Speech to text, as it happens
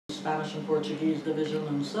Spanish and Portuguese division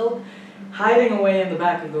in Silk. Hiding away in the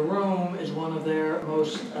back of the room is one of their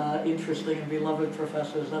most interesting and beloved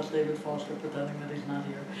professors. That's David Foster, pretending that he's not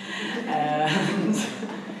here. And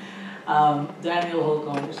Daniel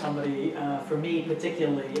Holcombe is somebody, for me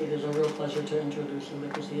particularly, it is a real pleasure to introduce him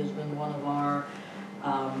because he has been one of our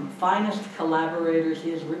finest collaborators.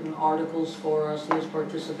 He has written articles for us. He has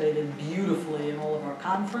participated beautifully in all of our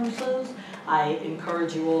conferences. I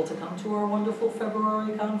encourage you all to come to our wonderful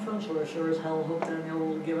February conference, where I sure as hell hope Danielle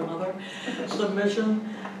will give another submission.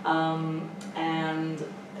 And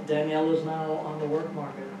Danielle is now on the work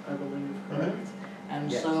market, I believe, correct? Mm-hmm.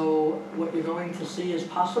 And yes. So what you're going to see is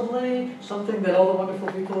possibly something that all the wonderful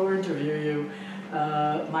people who interview you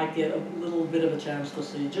might get a little bit of a chance to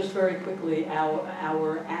see. Just very quickly,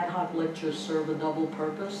 our ad hoc lectures serve a double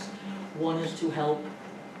purpose. One is to help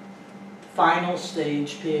final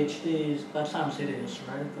stage PhDs. That sounds hideous,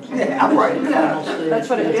 right? Yeah, right. That's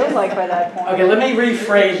what it feels like by that point. Okay, let me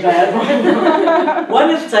rephrase that. One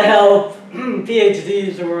is to help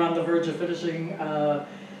PhDs who are on the verge of finishing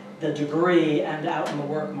the degree and out in the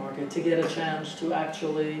work market to get a chance to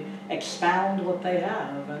actually expound what they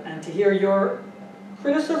have and to hear your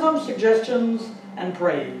criticism, suggestions, and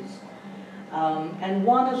praise. And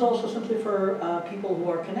one is also simply for people who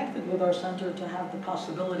are connected with our center to have the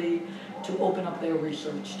possibility to open up their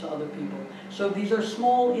research to other people. So these are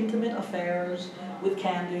small, intimate affairs with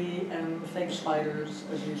candy and fake spiders,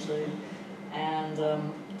 as you say. And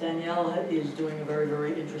Danielle is doing a very,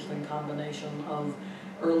 very interesting combination of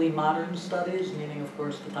early modern studies, meaning, of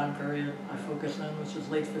course, the time period I focus on, which is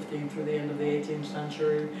late 15th through the end of the 18th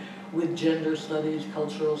century, with gender studies,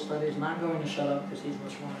 cultural studies, and I'm going to shut up because he's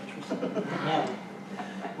much more interested. Yeah.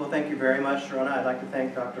 Well, thank you very much, Sharona. I'd like to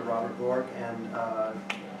thank Dr. Robert Bork and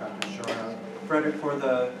Dr. Sharona Frederick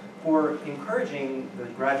for encouraging the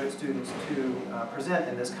graduate students to present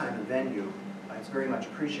in this kind of venue. It's very much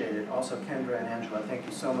appreciated. Also, Kendra and Angela, thank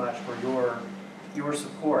you so much for your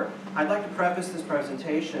support. I'd like to preface this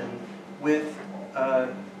presentation with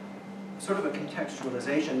sort of a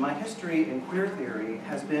contextualization. My history in queer theory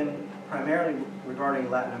has been primarily regarding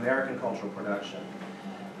Latin American cultural production.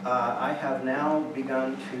 I have now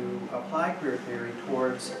begun to apply queer theory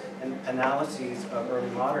towards analyses of early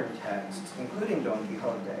modern texts, including Don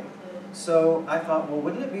Quixote. So I thought, well,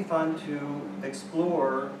 wouldn't it be fun to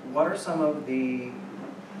explore what are some of the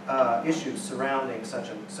issues surrounding such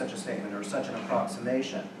a statement or such an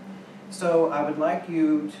approximation. So I would like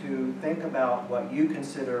you to think about what you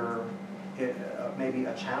consider maybe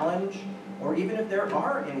a challenge, or even if there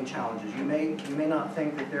are any challenges. You may not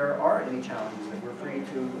think that there are any challenges, that we're free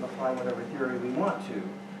to apply whatever theory we want to.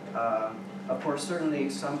 Of course, certainly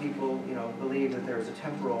some people believe that there's a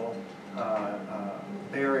temporal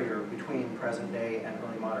barrier between present day and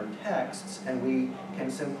early modern texts, and we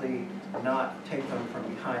can simply not take them from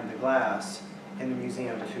behind the glass in the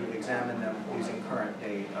museum to examine them using current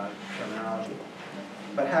day terminology.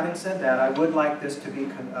 But having said that, I would like this to be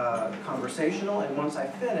conversational, and once I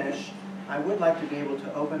finish, I would like to be able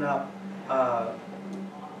to open up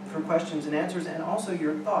for questions and answers, and also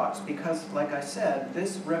your thoughts, because, like I said,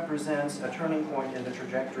 this represents a turning point in the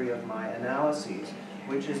trajectory of my analyses,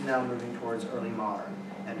 which is now moving towards early modern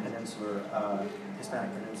and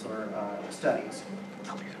Hispanic peninsular studies.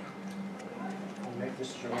 Can you make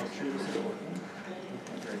this sure this is working?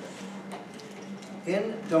 Okay, very good.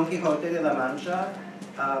 In Don Quixote de la Mancha,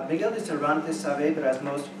 Miguel de Cervantes Saavedra's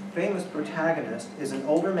most famous protagonist is an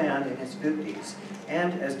older man in his 50s,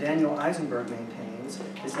 and, as Daniel Eisenberg maintains,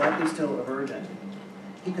 is likely still a virgin.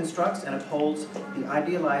 He constructs and upholds the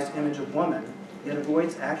idealized image of woman, yet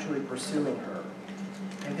avoids actually pursuing her.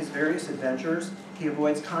 In his various adventures, he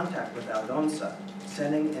avoids contact with Aldonza,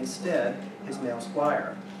 sending instead his male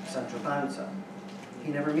squire, Sancho Panza.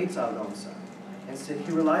 He never meets Aldonza. Instead,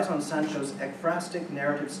 he relies on Sancho's ekphrastic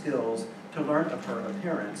narrative skills to learn of her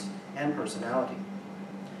appearance and personality.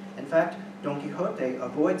 In fact, Don Quixote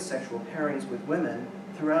avoids sexual pairings with women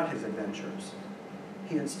throughout his adventures.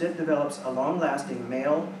 He instead develops a long-lasting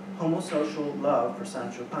male homosexual love for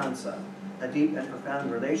Sancho Panza, a deep and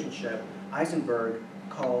profound relationship Eisenberg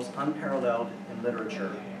calls unparalleled in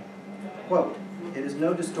literature. Quote, "It is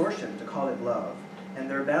no distortion to call it love, and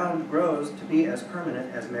their bond grows to be as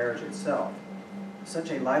permanent as marriage itself.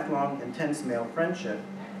 Such a lifelong, intense male friendship,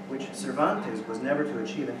 which Cervantes was never to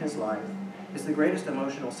achieve in his life, is the greatest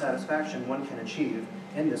emotional satisfaction one can achieve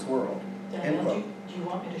in this world." Daniel, do you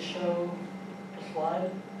want me to show the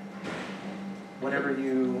slide? Whatever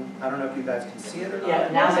you, I don't know if you guys can see it or not. Yeah,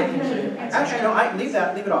 now I can see it. Actually, no,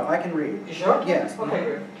 leave it off. I can read. You sure? Yes.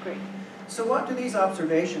 Okay, great. So what do these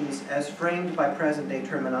observations, as framed by present-day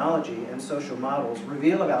terminology and social models,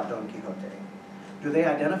 reveal about Don Quixote? Do they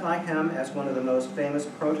identify him as one of the most famous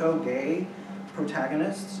proto-gay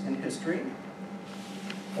protagonists in history?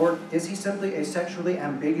 Or is he simply a sexually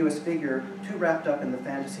ambiguous figure too wrapped up in the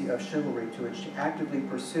fantasy of chivalry to actively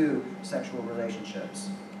pursue sexual relationships?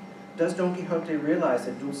 Does Don Quixote realize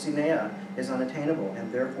that Dulcinea is unattainable and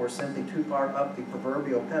therefore simply too far up the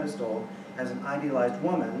proverbial pedestal as an idealized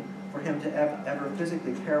woman for him to ever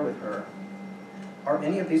physically pair with her? Are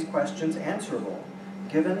any of these questions answerable,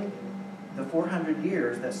 given the 400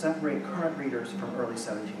 years that separate current readers from early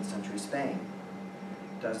 17th century Spain?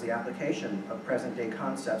 Does the application of present-day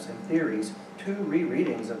concepts and theories to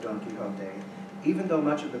rereadings of Don Quixote, even though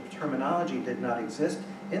much of the terminology did not exist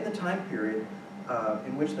in the time period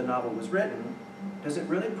in which the novel was written, does it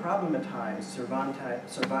really problematize Cervantine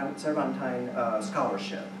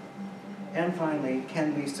scholarship? And finally,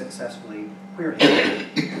 can we successfully queer him?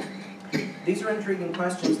 These are intriguing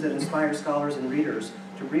questions that inspire scholars and readers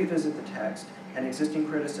to revisit the text and existing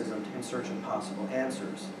criticism in search of possible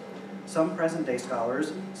answers. Some present-day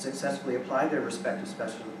scholars successfully apply their respective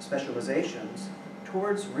specializations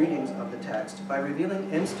towards readings of the text by revealing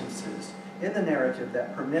instances in the narrative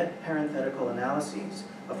that permit parenthetical analyses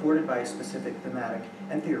afforded by specific thematic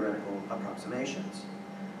and theoretical approximations.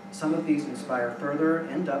 Some of these inspire further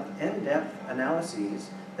in-depth analyses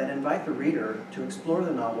that invite the reader to explore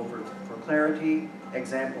the novel for clarity,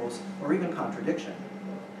 examples, or even contradiction.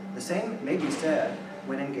 The same may be said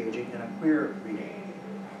when engaging in a queer reading.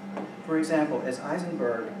 For example, as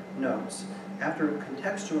Eisenberg notes, after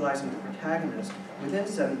contextualizing the protagonist within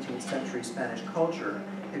 17th century Spanish culture,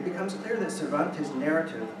 it becomes clear that Cervantes'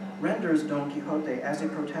 narrative renders Don Quixote as a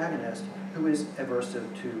protagonist who is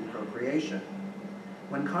aversive to procreation.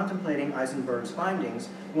 When contemplating Eisenberg's findings,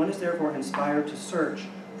 one is therefore inspired to search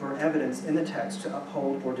for evidence in the text to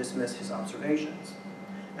uphold or dismiss his observations.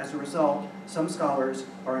 As a result, some scholars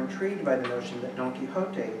are intrigued by the notion that Don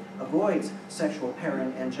Quixote avoids sexual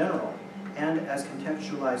pairing in general, and as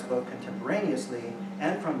contextualized both contemporaneously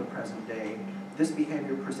and from the present day, this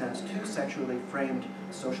behavior presents too sexually framed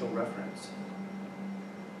social reference.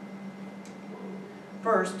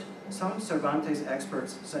 First, some Cervantes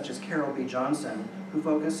experts, such as Carol B. Johnson, who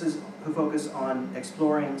focus on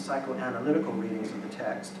exploring psychoanalytical readings of the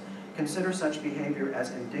text, consider such behavior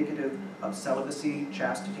as indicative of celibacy,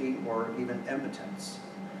 chastity, or even impotence.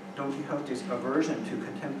 Don Quixote's aversion to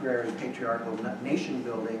contemporary patriarchal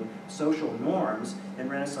nation-building social norms in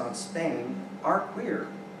Renaissance Spain are queer,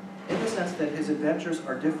 in the sense that his adventures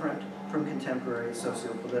are different from contemporary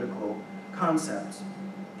socio-political concepts,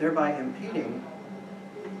 thereby impeding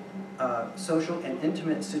social and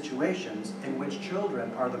intimate situations in which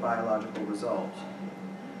children are the biological result.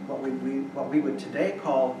 What we would today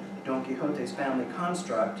call Don Quixote's family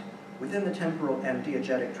construct within the temporal and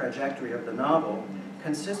diegetic trajectory of the novel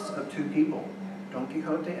consists of two people, Don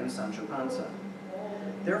Quixote and Sancho Panza.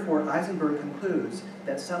 Therefore, Eisenberg concludes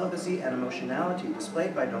that celibacy and emotionality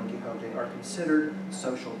displayed by Don Quixote are considered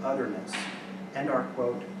social otherness and are,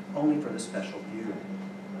 quote, only for the special few.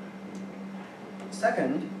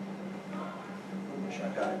 Second,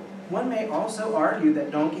 one may also argue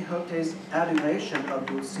that Don Quixote's adulation of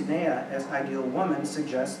Dulcinea as ideal woman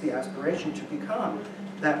suggests the aspiration to become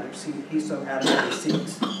that which he so adamantly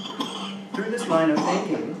seeks. Through this line of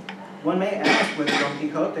thinking, one may ask whether Don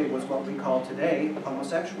Quixote was what we call today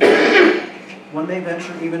homosexual. One may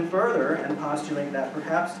venture even further and postulate that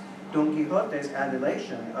perhaps Don Quixote's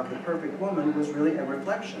adulation of the perfect woman was really a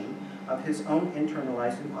reflection of his own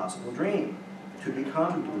internalized impossible dream, to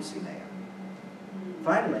become Dulcinea.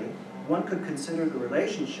 Finally, one could consider the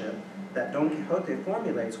relationship that Don Quixote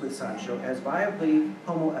formulates with Sancho as viably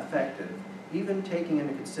homoaffective, even after taking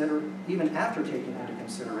into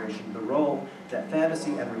consideration the role that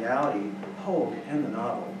fantasy and reality hold in the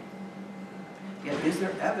novel. Yet is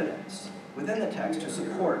there evidence within the text to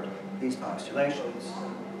support these postulations?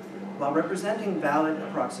 While representing valid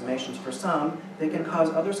approximations for some, they can cause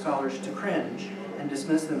other scholars to cringe and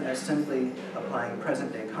dismiss them as simply applying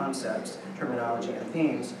present-day concepts, terminology, and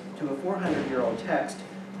themes to a 400-year-old text,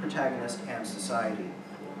 protagonist, and society.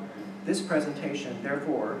 This presentation,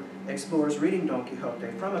 therefore, explores reading Don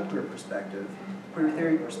Quixote from a queer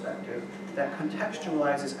theory perspective, that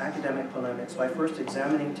contextualizes academic polemics by first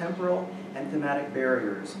examining temporal and thematic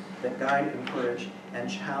barriers that guide, encourage, and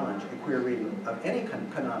challenge a queer reading of any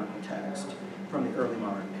canonical text from the early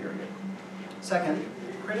modern period. Second,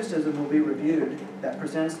 criticism will be reviewed that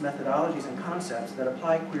presents methodologies and concepts that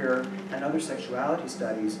apply queer and other sexuality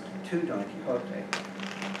studies to Don Quixote.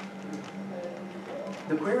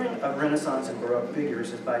 The queering of Renaissance and Baroque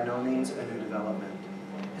figures is by no means a new development.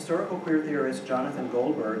 Historical queer theorists Jonathan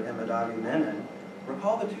Goldberg and Madhavi Menon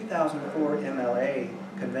recall the 2004 MLA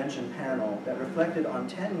convention panel that reflected on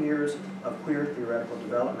 10 years of queer theoretical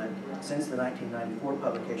development since the 1994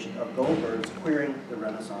 publication of Goldberg's Queering the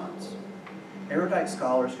Renaissance. Erudite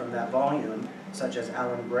scholars from that volume, such as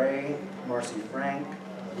Alan Gray, Marcy Frank,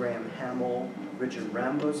 Graham Hamill, Richard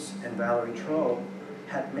Rambus, and Valerie Trobe,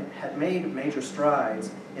 had made major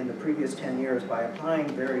strides in the previous 10 years by applying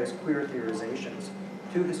various queer theorizations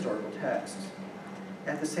to historical texts.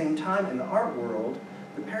 At the same time, in the art world,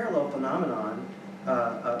 the parallel phenomenon,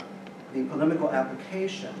 the polemical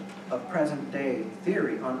application of present-day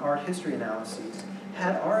theory on art history analyses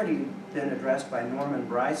had already been addressed by Norman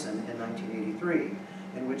Bryson in 1983,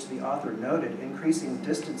 in which the author noted increasing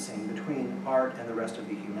distancing between art and the rest of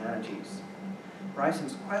the humanities.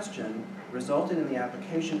 Bryson's question resulted in the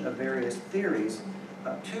application of various theories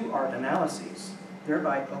to art analyses,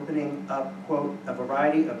 thereby opening up, quote, a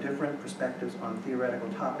variety of different perspectives on theoretical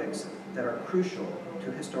topics that are crucial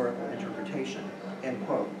to historical interpretation, end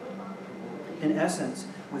quote. In essence,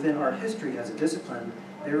 within art history as a discipline,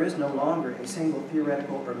 there is no longer a single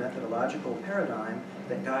theoretical or methodological paradigm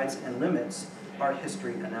that guides and limits art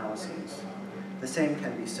history analyses. The same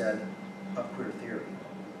can be said of queer theory.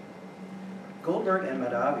 Goldberg and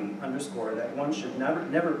Madhavi underscore that one should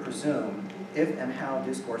never presume if and how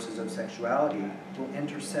discourses of sexuality will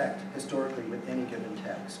intersect historically with any given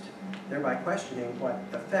text, thereby questioning what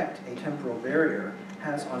effect a temporal barrier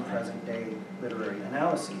has on present-day literary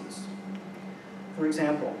analyses. For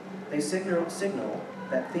example, they signal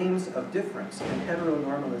that themes of difference and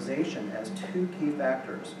heteronormalization as two key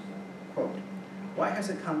factors. Quote, why has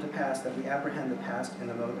it come to pass that we apprehend the past in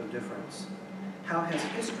the mode of difference? How has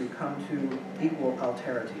history come to equal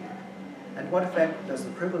alterity? And what effect does the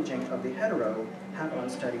privileging of the hetero have on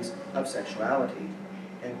studies of sexuality?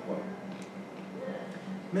 End quote.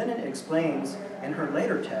 Menon explains in her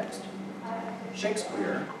later text,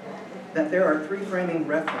 Shakespeare, that there are three framing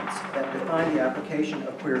references that define the application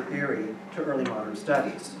of queer theory to early modern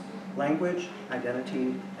studies: language,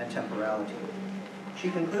 identity, and temporality. She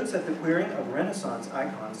concludes that the queering of Renaissance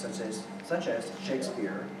icons such as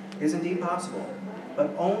Shakespeare is indeed possible,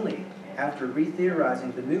 but only after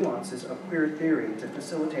re-theorizing the nuances of queer theory to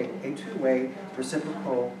facilitate a two-way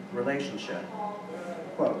reciprocal relationship.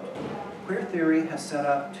 Quote, queer theory has set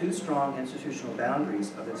up two strong institutional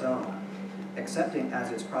boundaries of its own, accepting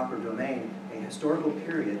as its proper domain a historical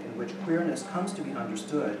period in which queerness comes to be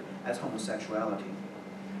understood as homosexuality.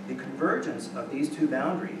 The convergence of these two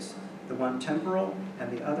boundaries, the one temporal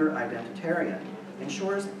and the other identitarian,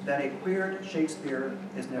 ensures that a queered Shakespeare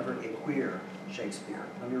is never a queer Shakespeare.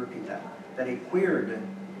 Let me repeat that. That a queered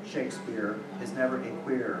Shakespeare is never a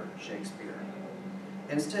queer Shakespeare.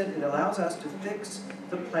 Instead, it allows us to fix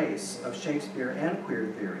the place of Shakespeare and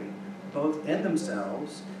queer theory, both in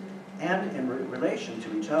themselves and in relation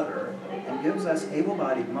to each other, and gives us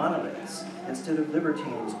able-bodied monoliths instead of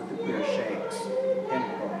libertines with the queer shakes. End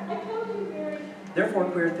quote. Therefore,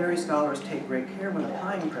 queer theory scholars take great care when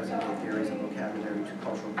applying present-day theories and vocabulary to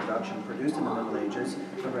cultural production produced in the Middle Ages,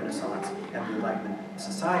 the Renaissance, and the Enlightenment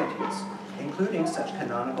societies, including such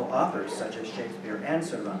canonical authors such as Shakespeare and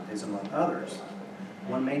Cervantes, among others.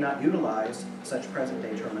 One may not utilize such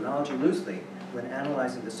present-day terminology loosely when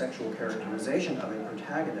analyzing the sexual characterization of a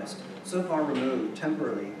protagonist so far removed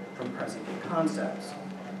temporally from present-day concepts.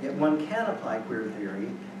 Yet one can apply queer theory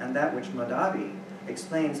and that which Madhavi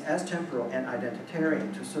explains as temporal and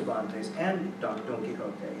identitarian to Cervantes and Don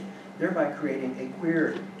Quixote, thereby creating a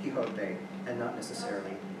queer Quixote and not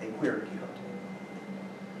necessarily a queer Quixote.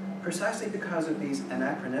 Precisely because of these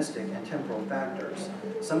anachronistic and temporal factors,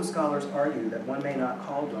 some scholars argue that one may not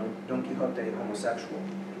call Don Quixote homosexual,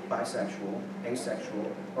 bisexual,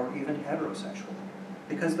 asexual, or even heterosexual,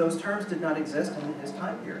 because those terms did not exist in his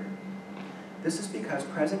time period. This is because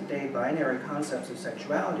present-day binary concepts of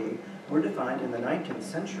sexuality were defined in the 19th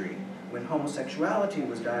century when homosexuality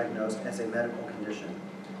was diagnosed as a medical condition.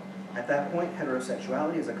 At that point,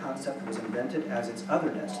 heterosexuality as a concept was invented as its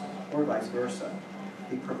otherness, or vice versa,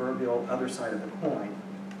 the proverbial other side of the coin.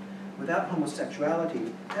 Without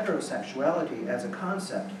homosexuality, heterosexuality as a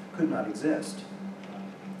concept could not exist.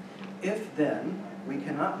 If, then, we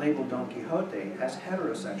cannot label Don Quixote as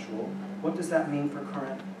heterosexual, what does that mean for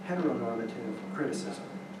current heteronormative criticism?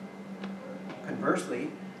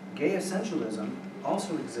 Conversely, gay essentialism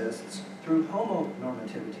also exists through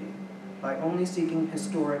homonormativity by only seeking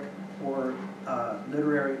historic or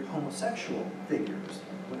literary homosexual figures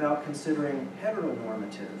without considering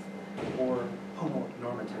heteronormative or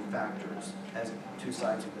homonormative factors as two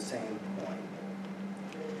sides of the same coin.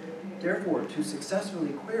 Therefore, to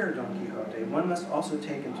successfully queer Don Quixote, one must also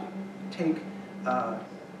take into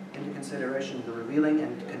consideration the revealing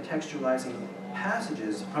and contextualizing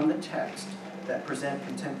passages from the text that present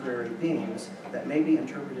contemporary themes that may be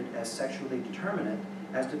interpreted as sexually determinate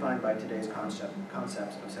as defined by today's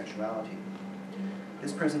concepts of sexuality.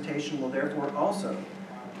 This presentation will therefore also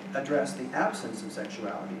address the absence of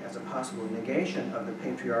sexuality as a possible negation of the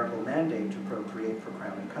patriarchal mandate to procreate for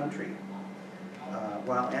crown and country,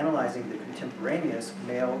 while analyzing the contemporaneous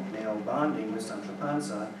male-male bonding with Sancho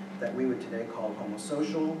Panza that we would today call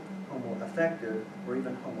homosocial, homoaffective, or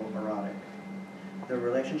even homoerotic. The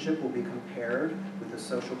relationship will be compared with the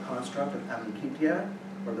social construct of amicitia,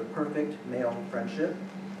 or the perfect male friendship.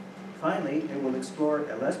 Finally, it will explore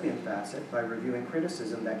a lesbian facet by reviewing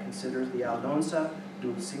criticism that considers the Aldonza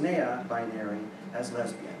Dulcinea binary as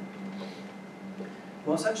lesbian.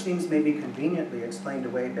 While such themes may be conveniently explained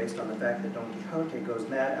away based on the fact that Don Quixote goes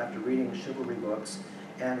mad after reading chivalry books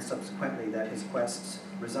and subsequently that his quests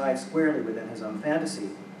reside squarely within his own fantasy,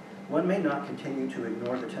 one may not continue to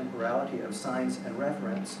ignore the temporality of signs and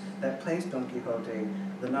reference that place Don Quixote,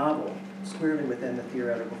 the novel, squarely within the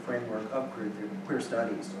theoretical framework of queer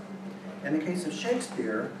studies. In the case of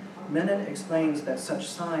Shakespeare, Menon explains that such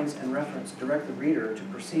signs and reference direct the reader to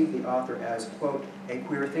perceive the author as, quote, a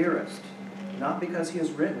queer theorist, not because he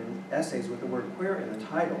has written essays with the word queer in the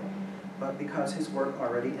title, but because his work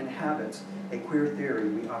already inhabits a queer theory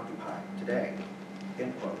we occupy today,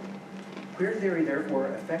 end quote. Queer theory, therefore,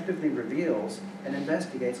 effectively reveals and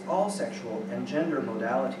investigates all sexual and gender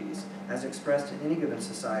modalities as expressed in any given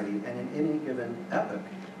society and in any given epoch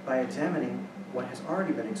by examining what has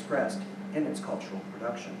already been expressed in its cultural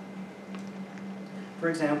production. For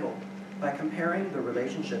example, by comparing the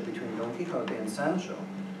relationship between Don Quixote and Sancho,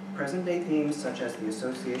 present-day themes such as the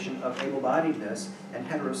association of able-bodiedness and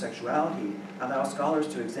heterosexuality allow scholars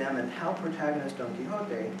to examine how protagonist Don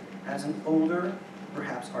Quixote, as an older,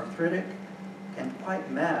 perhaps arthritic, and quite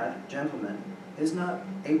mad gentleman, is not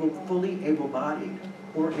fully able-bodied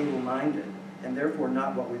or able-minded, and therefore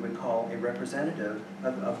not what we would call a representative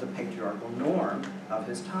of the patriarchal norm of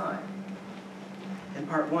his time. In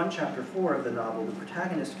Part 1, Chapter 4 of the novel, the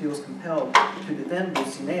protagonist feels compelled to defend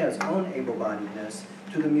Dulcinea's own able-bodiedness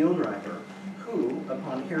to the mule driver, who,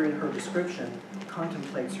 upon hearing her description,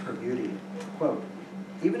 contemplates her beauty. Quote,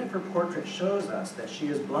 even if her portrait shows us that she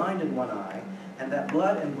is blind in one eye and that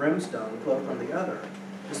blood and brimstone flow from the other,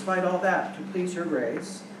 despite all that, to please your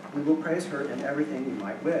grace, we will praise her in everything you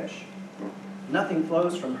might wish. Nothing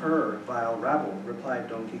flows from her, vile rabble, replied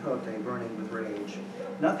Don Quixote, burning with rage.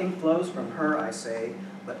 Nothing flows from her, I say,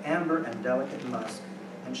 but amber and delicate musk,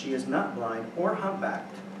 and she is not blind or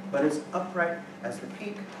humpbacked, but is upright as the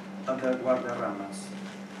peak of the Guadarramas.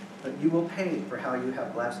 But you will pay for how you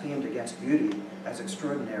have blasphemed against beauty as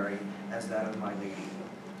extraordinary as that of my lady.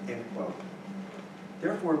 End quote.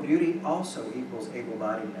 Therefore, beauty also equals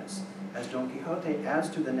able-bodiedness, as Don Quixote adds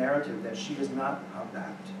to the narrative that she is not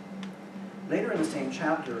humpbacked. Later in the same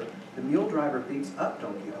chapter, the mule driver beats up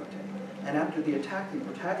Don Quixote, and after the attack, the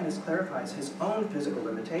protagonist clarifies his own physical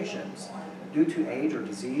limitations due to age or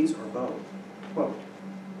disease or both. Quote,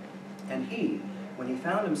 and he, when he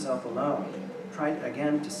found himself alone, tried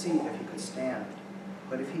again to see if he could stand.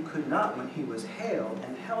 But if he could not when he was hale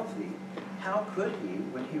and healthy, how could he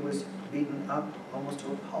when he was beaten up almost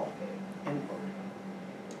to a pulp? End quote.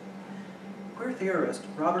 Queer theorist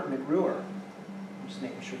Robert McRuer, I'm just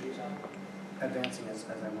making sure these are advancing as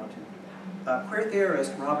I want to. Queer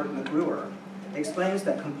theorist Robert McRuer explains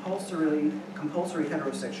that compulsory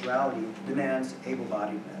heterosexuality demands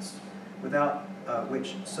able-bodiedness, without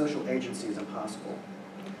which social agency is impossible.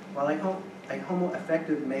 While a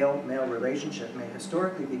homo-affective male-male relationship may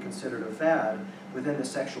historically be considered a fad within the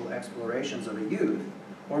sexual explorations of a youth,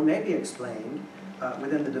 or may be explained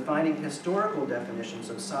within the defining historical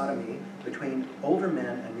definitions of sodomy between older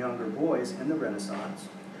men and younger boys in the Renaissance,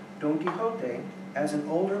 Don Quixote, as an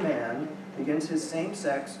older man, begins his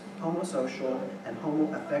same-sex, homosocial, and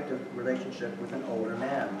homo-affective relationship with an older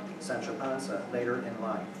man, Sancho Panza, later in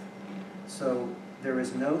life. So there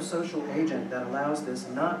is no social agent that allows this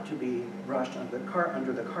not to be brushed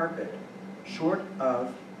under the carpet, short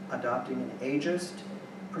of adopting an ageist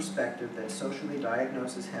perspective that socially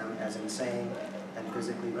diagnoses him as insane and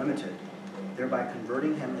physically limited, thereby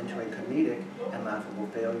converting him into a comedic and laughable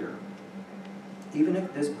failure. Even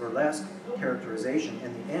if this burlesque characterization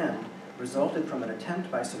in the end resulted from an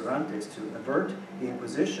attempt by Cervantes to avert the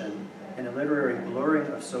Inquisition in a literary blurring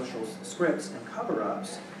of social scripts and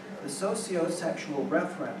cover-ups, The socio-sexual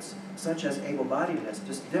reference, such as able-bodiedness,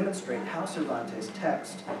 just demonstrate how Cervantes'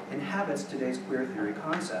 text inhabits today's queer theory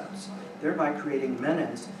concepts, thereby creating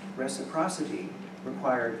Menon's reciprocity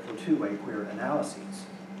required for two-way queer analyses.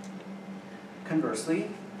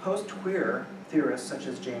 Conversely, post-queer theorists such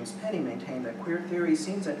as James Penny maintain that queer theory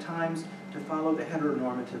seems at times to follow the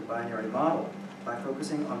heteronormative binary model by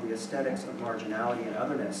focusing on the aesthetics of marginality and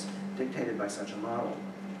otherness dictated by such a model.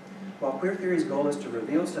 While queer theory's goal is to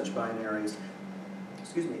reveal such binaries,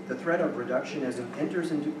 the threat of reductionism enters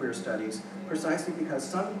into queer studies precisely because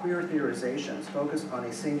some queer theorizations focus on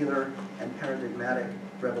a singular and paradigmatic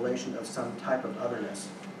revelation of some type of otherness.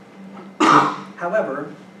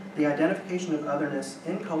 However, the identification of otherness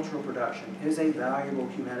in cultural production is a valuable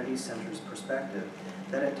humanities-centered perspective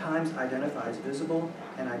that at times identifies visible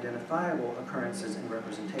and identifiable occurrences and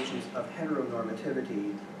representations of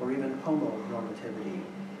heteronormativity or even homonormativity.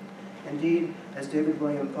 Indeed, as David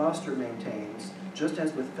William Foster maintains, just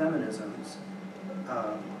as with feminisms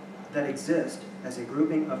that exist as a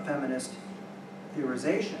grouping of feminist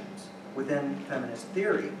theorizations within feminist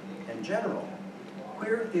theory in general,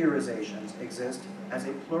 queer theorizations exist as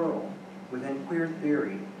a plural within queer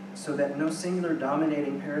theory so that no singular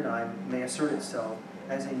dominating paradigm may assert itself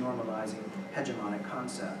as a normalizing hegemonic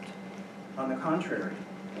concept. On the contrary,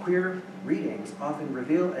 queer readings often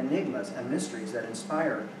reveal enigmas and mysteries that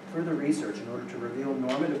inspire further research in order to reveal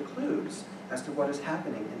normative clues as to what is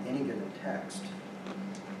happening in any given text.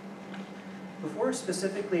 Before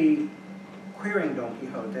specifically queering Don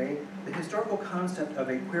Quixote, the historical concept of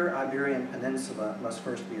a queer Iberian peninsula must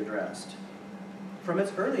first be addressed. From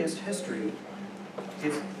its earliest history,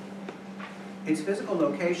 its physical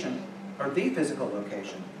location, or the physical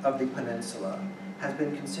location of the peninsula, has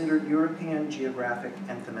been considered European geographic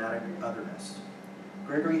and thematic otherness.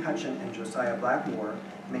 Gregory Hutchin and Josiah Blackmore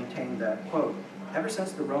maintained that, quote, ever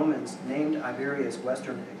since the Romans named Iberia's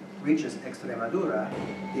western reaches Extremadura,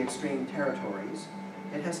 the extreme territories,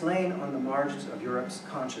 it has lain on the margins of Europe's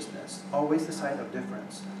consciousness, always the site of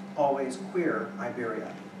difference, always queer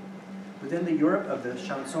Iberia. Within the Europe of the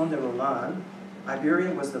Chanson de Roland,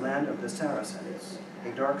 Iberia was the land of the Saracens,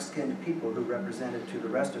 a dark-skinned people who represented to the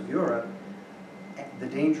rest of Europe the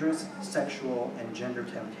dangerous sexual and gender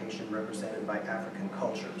temptation represented by African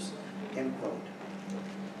cultures, end quote.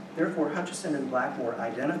 Therefore, Hutchison and Blackmore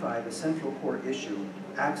identify the central core issue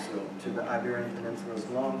axial to the Iberian Peninsula's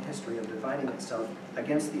long history of defining itself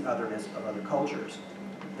against the otherness of other cultures,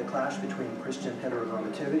 the clash between Christian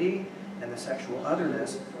heteronormativity and the sexual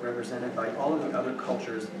otherness represented by all of the other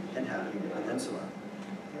cultures inhabiting the peninsula.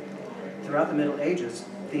 Throughout the Middle Ages,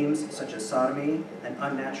 themes such as sodomy and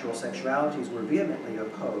unnatural sexualities were vehemently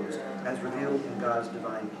opposed as revealed in God's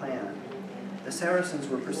divine plan. The Saracens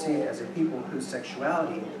were perceived as a people whose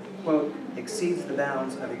sexuality, quote, exceeds the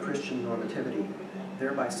bounds of a Christian normativity,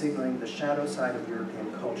 thereby signaling the shadow side of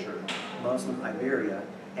European culture, Muslim Iberia,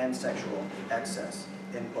 and sexual excess,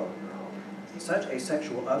 end quote. Such a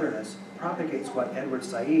sexual otherness propagates what Edward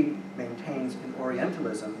Said maintains in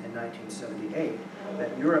Orientalism in 1978,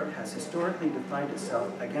 that Europe has historically defined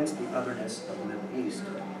itself against the otherness of the Middle East.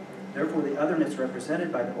 Therefore, the otherness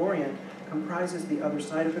represented by the Orient comprises the other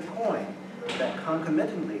side of the coin that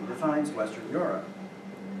concomitantly defines Western Europe.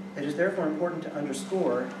 It is therefore important to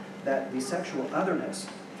underscore that the sexual otherness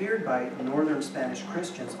feared by northern Spanish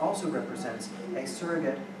Christians also represents a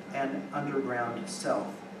surrogate and underground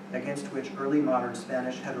self, against which early modern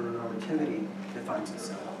Spanish heteronormativity defines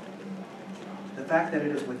itself. The fact that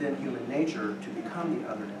it is within human nature to become the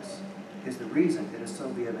otherness is the reason it is so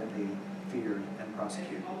vehemently feared and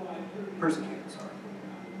persecuted.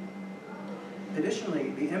 Additionally,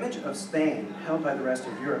 the image of Spain held by the rest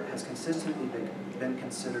of Europe has consistently been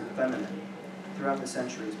considered feminine throughout the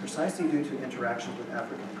centuries, precisely due to interactions with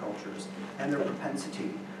African cultures and their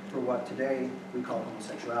propensity for what today we call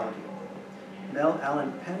homosexuality. Mel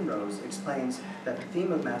Allen Penrose explains that the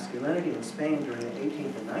theme of masculinity in Spain during the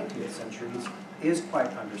 18th and 19th centuries is quite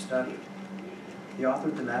understudied. The author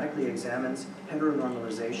thematically examines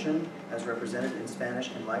heteronormalization as represented in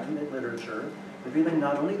Spanish Enlightenment literature, revealing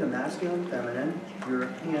not only the masculine, feminine,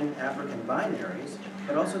 European, African binaries,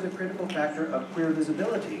 but also the critical factor of queer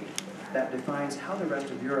visibility that defines how the rest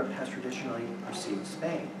of Europe has traditionally perceived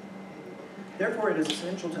Spain. Therefore, it is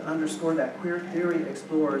essential to underscore that queer theory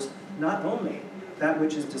explores not only that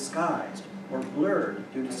which is disguised or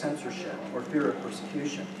blurred due to censorship or fear of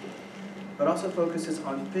persecution, but also focuses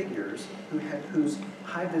on figures whose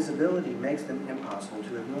high visibility makes them impossible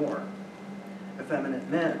to ignore. Effeminate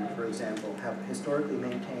men, for example, have historically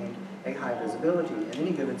maintained a high visibility in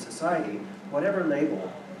any given society, whatever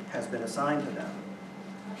label has been assigned to them.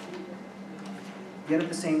 Yet at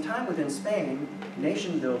the same time within Spain,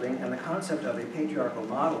 nation building and the concept of a patriarchal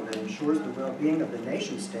model that ensures the well-being of the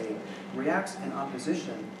nation state reacts in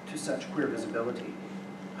opposition to such queer visibility.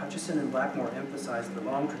 Hutchison and Blackmore emphasized the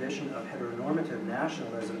long tradition of heteronormative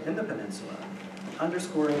nationalism in the peninsula,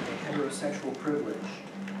 underscoring a heterosexual privilege,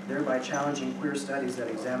 thereby challenging queer studies that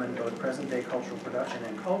examine both present-day cultural production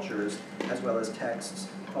and cultures, as well as texts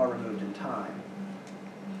far removed in time.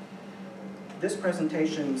 This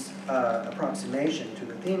presentation's approximation to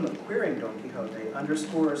the theme of queering Don Quixote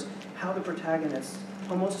underscores how the protagonist's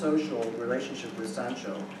homosocial relationship with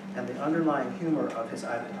Sancho and the underlying humor of his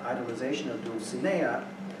idolization of Dulcinea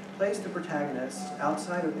place the protagonist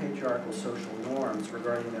outside of patriarchal social norms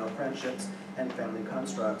regarding male friendships and family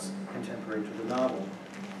constructs contemporary to the novel.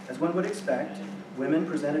 As one would expect, women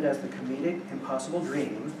presented as the comedic, impossible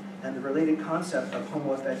dream and the related concept of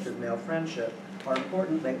homoaffective male friendship are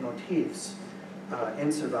important leitmotifs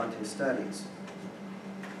in Cervantes' studies.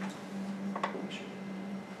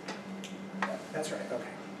 That's right, okay.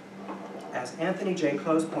 As Anthony J.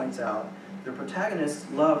 Close points out, the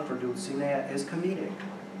protagonist's love for Dulcinea is comedic,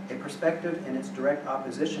 a perspective in its direct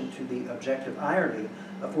opposition to the objective irony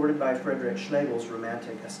afforded by Friedrich Schlegel's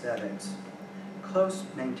romantic aesthetics. Close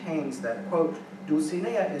maintains that, quote,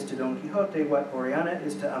 Dulcinea is to Don Quixote what Oriana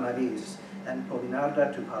is to Amadis, and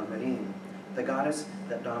Polinarda to Palmerin, the goddess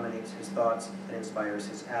that dominates his thoughts and inspires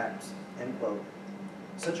his acts, end quote.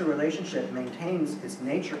 Such a relationship maintains its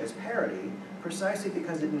nature as parody precisely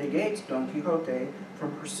because it negates Don Quixote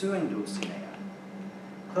from pursuing Dulcinea.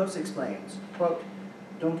 Close explains, quote,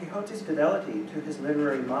 Don Quixote's fidelity to his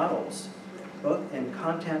literary models, both in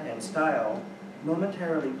content and style,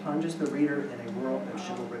 momentarily plunges the reader in a world of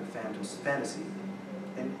chivalric fantasy,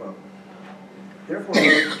 end quote. Therefore,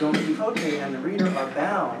 Don Quixote and the reader are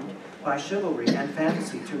bound by chivalry and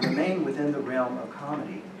fantasy to remain within the realm of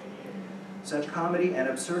comedy. Such comedy and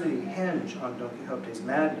absurdity hinge on Don Quixote's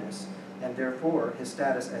madness, and therefore his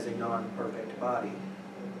status as a non-perfect body.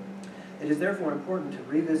 It is therefore important to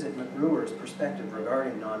revisit McRuer's perspective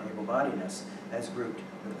regarding non-able-bodiedness as grouped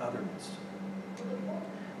with otherness.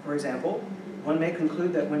 For example, one may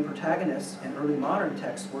conclude that when protagonists in early modern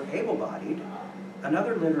texts were able-bodied,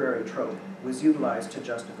 another literary trope was utilized to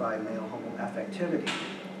justify male homoaffectivity,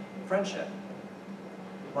 friendship.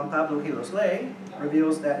 Juan Pablo Gilos Ley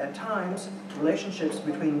reveals that at times, relationships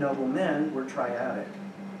between noble men were triadic,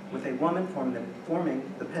 with a woman forming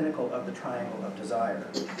the pinnacle of the triangle of desire,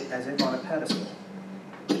 as if on a pedestal.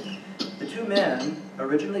 The two men,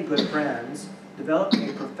 originally good friends, developed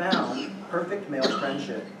a profound, perfect male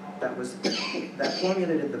friendship that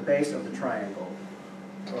formulated the base of the triangle.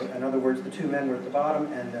 Or, in other words, the two men were at the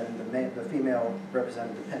bottom, and then the female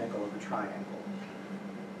represented the pinnacle of the triangle.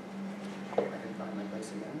 I can find my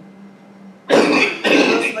place again.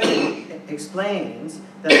 Slade explains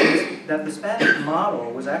that the Spanish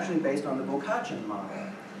model was actually based on the Boccaccian model,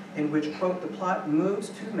 in which, quote, the plot moves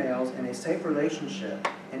two males in a safe relationship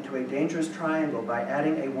into a dangerous triangle by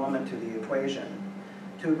adding a woman to the equation.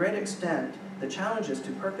 To a great extent, the challenges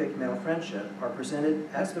to perfect male friendship are presented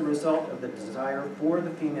as the result of the desire for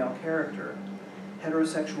the female character.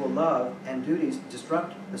 Heterosexual love and duties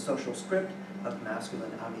disrupt the social script of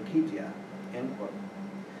masculine amicitia, end quote.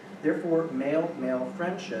 Therefore, male-male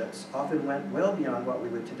friendships often went well beyond what we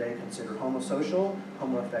would today consider homosocial,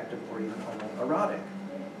 homoaffective, or even homoerotic.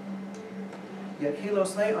 Yet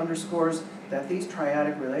Gilos Ley underscores that these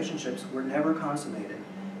triadic relationships were never consummated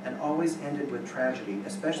and always ended with tragedy,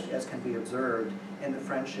 especially as can be observed in the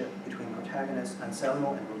friendship between protagonists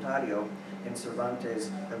Anselmo and Rotario in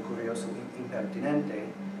Cervantes' El Curioso Impertinente,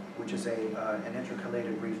 which is an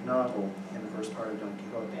intercalated brief novel in the first part of Don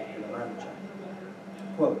Quixote de la Mancha.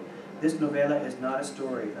 Quote, this novella is not a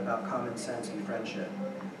story about common sense and friendship.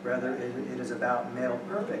 Rather, it is about male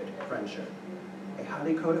perfect friendship, a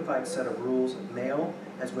highly codified set of rules of male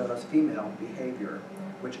as well as female behavior,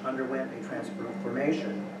 which underwent a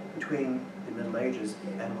transformation between the Middle Ages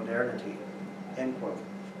and modernity, end quote.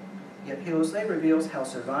 Yet Gilos Ley reveals how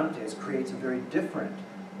Cervantes creates a very different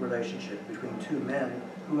relationship between two men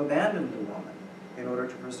who abandoned the woman in order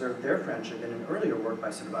to preserve their friendship in an earlier work by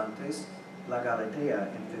Cervantes, La Galatea,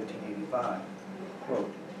 in 1585.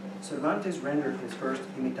 Quote, Cervantes rendered his first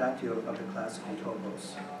imitatio of the classical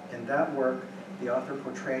topos. In that work, the author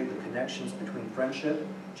portrayed the connections between friendship,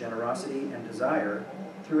 generosity, and desire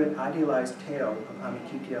through an idealized tale of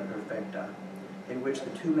amicitia perfecta, in which the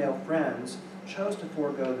two male friends chose to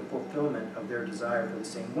forego the fulfillment of their desire for the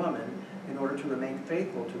same woman in order to remain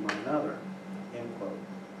faithful to one another, end quote.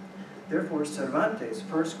 Therefore, Cervantes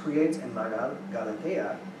first creates in La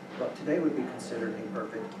Galatea what today would be considered a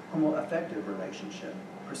perfect homoaffective relationship,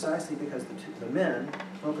 precisely because the men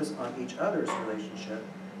focus on each other's relationship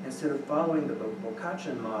instead of following the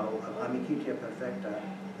Boccaccian model of amicitia perfecta,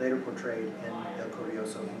 later portrayed in El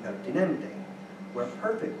Curioso Impertinente, where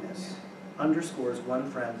perfectness underscores one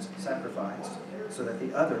friend's sacrifice so that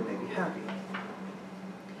the other may be happy.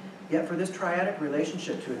 Yet for this triadic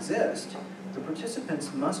relationship to exist, the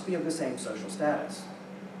participants must be of the same social status.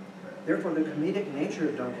 Therefore, the comedic nature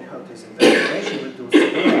of Don Quixote's investigation with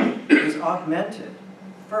Dulcinea is augmented,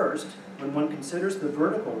 first, when one considers the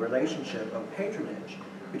vertical relationship of patronage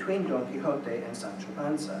between Don Quixote and Sancho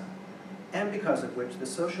Panza, and because of which the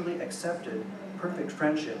socially accepted perfect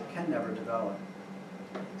friendship can never develop.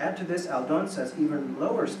 Add to this Aldonza's even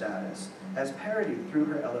lower status, as parodied through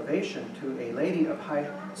her elevation to a lady of high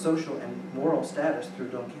social and moral status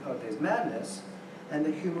through Don Quixote's madness, and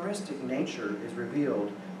the humoristic nature is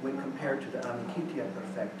revealed when compared to the amicitia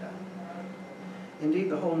perfecta.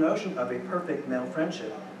 Indeed, the whole notion of a perfect male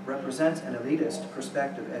friendship represents an elitist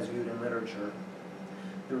perspective as viewed in literature.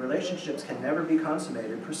 The relationships can never be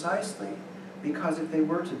consummated precisely because if they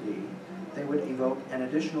were to be, they would evoke an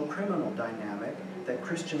additional criminal dynamic that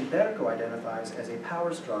Christian Berco identifies as a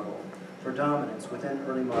power struggle for dominance within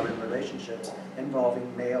early modern relationships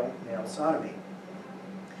involving male-male sodomy.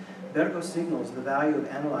 Berco signals the value of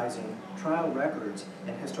analyzing trial records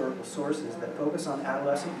and historical sources that focus on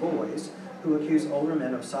adolescent boys who accuse older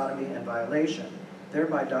men of sodomy and violation,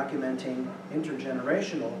 thereby documenting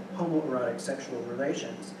intergenerational homoerotic sexual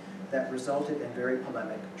relations that resulted in very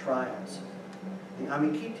polemic trials. The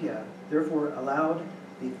amicitia therefore allowed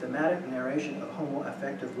the thematic narration of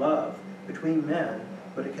homoaffective love between men,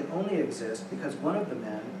 but it can only exist because one of the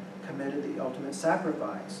men committed the ultimate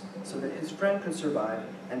sacrifice so that his friend could survive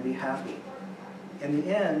and be happy. In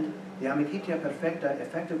the end, the amicitia perfecta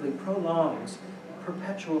effectively prolongs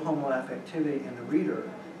perpetual homoaffectivity in the reader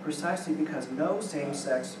precisely because no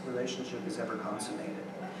same-sex relationship is ever consummated.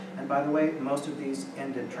 And by the way, most of these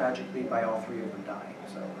ended tragically by all three of them dying.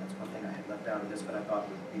 So that's one thing I had left out of this, but I thought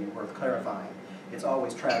would be worth clarifying. It's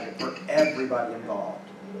always tragic for everybody involved.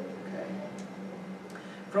 Okay.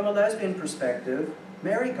 From a lesbian perspective,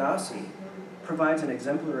 Mary Gossi provides an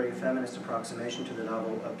exemplary feminist approximation to the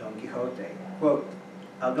novel of Don Quixote. Quote,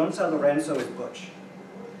 Aldonza Lorenzo is butch.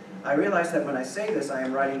 I realize that when I say this, I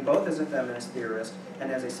am writing both as a feminist theorist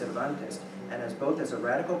and as a Cervantist, and as both as a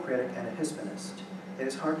radical critic and a Hispanist. It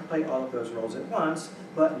is hard to play all of those roles at once,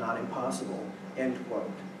 but not impossible, end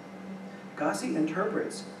quote. Gossi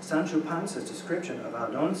interprets Sancho Panza's description of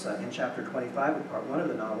Aldonza in chapter 25 of part 1 of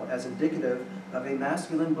the novel as indicative of a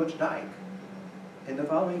masculine butch dyke. In the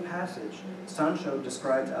following passage, Sancho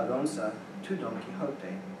describes Aldonza to Don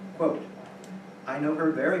Quixote. Quote, I know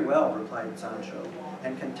her very well, replied Sancho,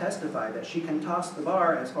 and can testify that she can toss the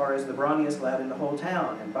bar as far as the brawniest lad in the whole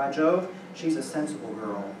town, and by Jove, she's a sensible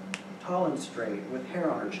girl, tall and straight, with hair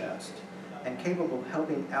on her chest, and capable of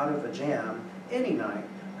helping out of a jam any knight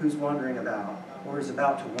who's wandering about, or is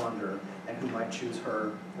about to wander, and who might choose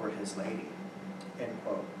her for his lady, end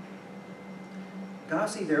quote.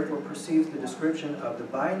 Gossi therefore perceives the description of the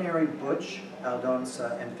binary butch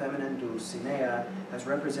Aldonza and feminine Dulcinea as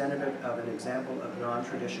representative of an example of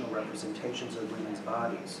non-traditional representations of women's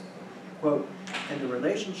bodies. Quote, in the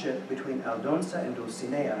relationship between Aldonza and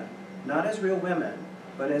Dulcinea, not as real women,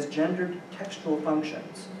 but as gendered textual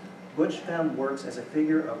functions, butch femme works as a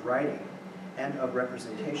figure of writing and of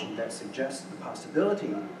representation that suggests the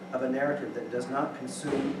possibility of a narrative that does not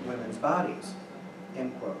consume women's bodies,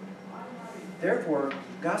 end quote. Therefore,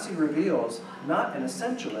 Gossi reveals not an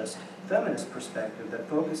essentialist feminist perspective that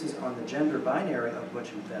focuses on the gender binary of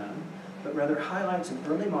butch and femme, but rather highlights an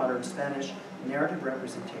early modern Spanish narrative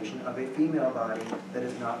representation of a female body that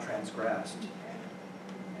is not transgressed.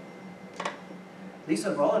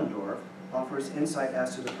 Lisa Wollendorf offers insight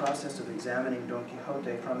as to the process of examining Don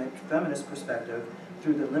Quixote from a feminist perspective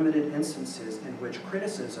through the limited instances in which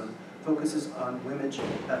criticism focuses on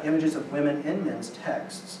images of women in men's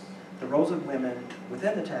texts, the roles of women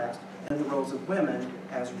within the text, and the roles of women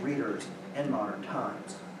as readers in modern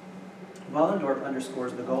times. Wollendorf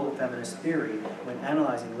underscores the goal of feminist theory when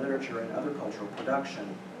analyzing literature and other cultural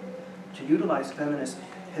production, to utilize feminist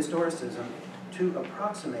historicism to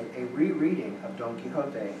approximate a rereading of Don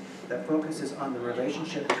Quixote that focuses on the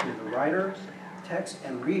relationship between the writer, text,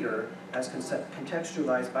 and reader as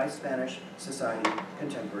contextualized by Spanish society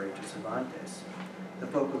contemporary to Cervantes. The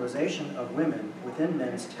focalization of women within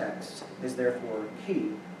men's texts is therefore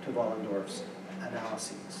key to Wollendorf's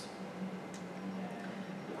analyses.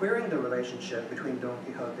 Querying the relationship between Don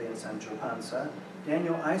Quixote and Sancho Panza,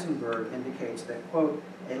 Daniel Eisenberg indicates that, quote,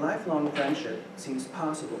 a lifelong friendship seems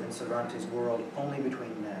possible in Cervantes' world only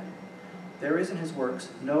between men. There is in his works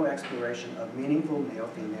no exploration of meaningful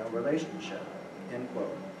male-female relationship, end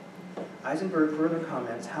quote. Eisenberg further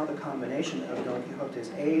comments how the combination of Don Quixote's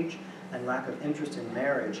age and lack of interest in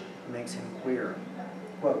marriage makes him queer.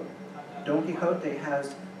 Quote, Don Quixote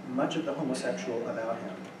has much of the homosexual about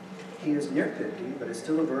him. He is near 50, but is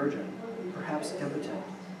still a virgin, perhaps impotent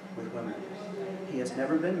with women. He has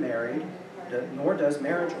never been married, nor does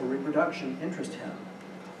marriage or reproduction interest him.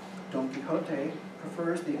 Don Quixote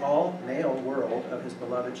prefers the all-male world of his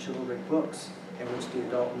beloved chivalric books, in which the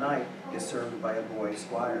adult knight is served by a boy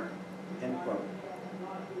squire, end quote.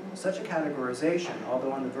 Such a categorization,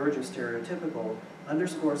 although on the verge of stereotypical,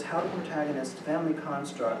 underscores how the protagonist's family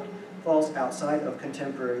construct falls outside of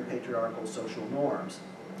contemporary patriarchal social norms,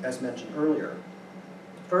 as mentioned earlier.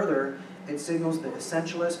 Further, it signals the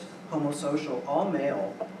essentialist, homosocial,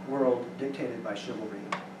 all-male world dictated by chivalry.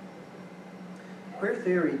 Queer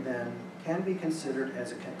theory, then, can be considered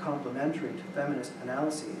as a complementary to feminist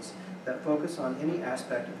analyses that focus on any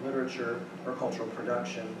aspect of literature or cultural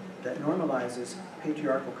production that normalizes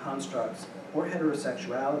patriarchal constructs or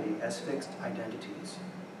heterosexuality as fixed identities.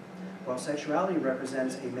 While sexuality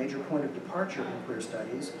represents a major point of departure in queer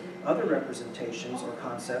studies, other representations or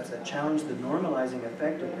concepts that challenge the normalizing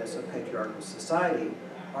effectiveness of patriarchal society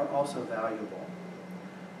are also valuable.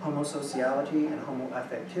 Homosociality and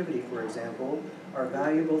homoaffectivity, for example, are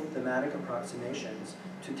valuable thematic approximations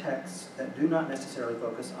to texts that do not necessarily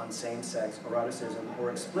focus on same-sex eroticism or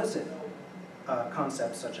explicit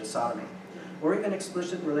concepts such as sodomy, or even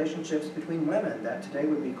explicit relationships between women that today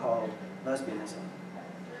would be called lesbianism.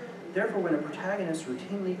 Therefore, when a protagonist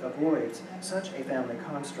routinely avoids such a family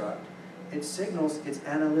construct, it signals its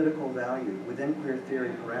analytical value within queer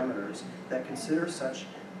theory parameters that consider such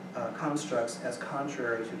constructs as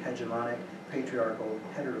contrary to hegemonic, patriarchal,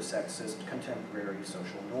 heterosexist contemporary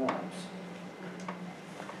social norms.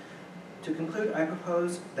 To conclude, I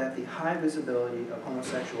propose that the high visibility of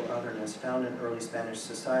homosexual otherness found in early Spanish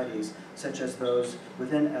societies, such as those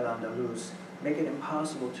within El Andalus, make it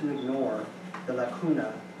impossible to ignore the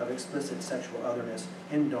lacuna of explicit sexual otherness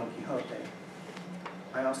in Don Quixote.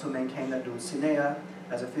 I also maintain that Dulcinea,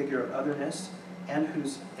 as a figure of otherness, and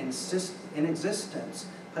whose inexistence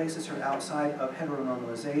places her outside of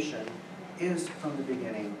heteronormalization, is from the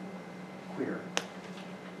beginning queer.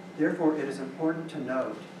 Therefore, it is important to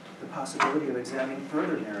note the possibility of examining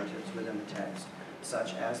further narratives within the text,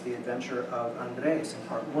 such as the adventure of Andres in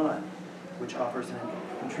Part 1, which offers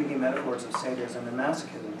intriguing metaphors of sadism and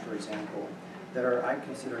masochism, for example, that are, I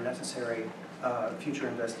consider, necessary future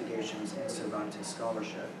investigations in Cervantes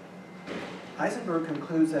scholarship. Eisenberg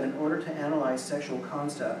concludes that in order to analyze sexual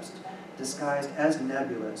concepts disguised as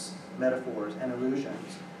nebulous metaphors and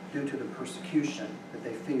illusions due to the persecution that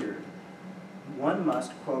they feared, one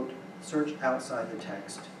must, quote, search outside the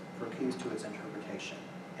text for keys to its interpretation,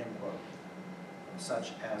 end quote,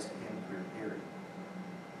 such as in queer theory.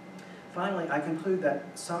 Finally, I conclude that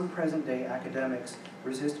some present-day academics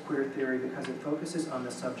resist queer theory because it focuses on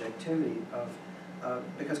the subjectivity of,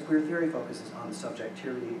 because queer theory focuses on the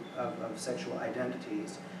subjectivity of sexual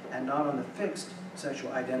identities and not on the fixed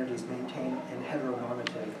sexual identities maintained in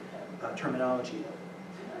heteronormative terminology.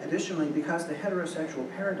 Additionally, because the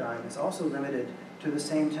heterosexual paradigm is also limited to the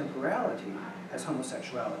same temporality as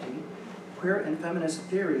homosexuality, queer and feminist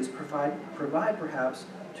theories provide perhaps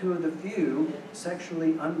two of the few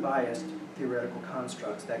sexually unbiased theoretical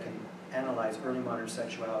constructs that can analyze early modern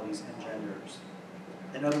sexualities and genders.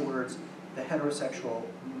 In other words, the heterosexual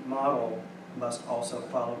model must also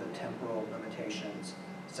follow the temporal limitations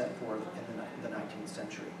set forth in the 19th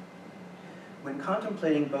century. When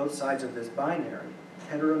contemplating both sides of this binary,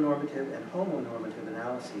 heteronormative and homonormative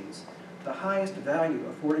analyses, the highest value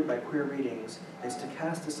afforded by queer readings is to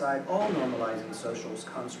cast aside all normalizing social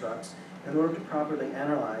constructs in order to properly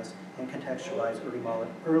analyze and contextualize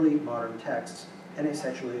early modern texts in a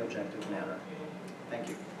sexually objective manner. Thank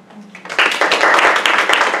you.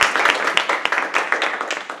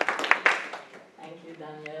 Thank you,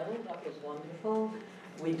 Danielle. That was wonderful.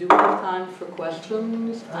 We do have time for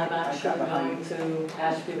questions. I'm actually going to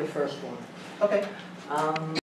ask you the first one. Okay.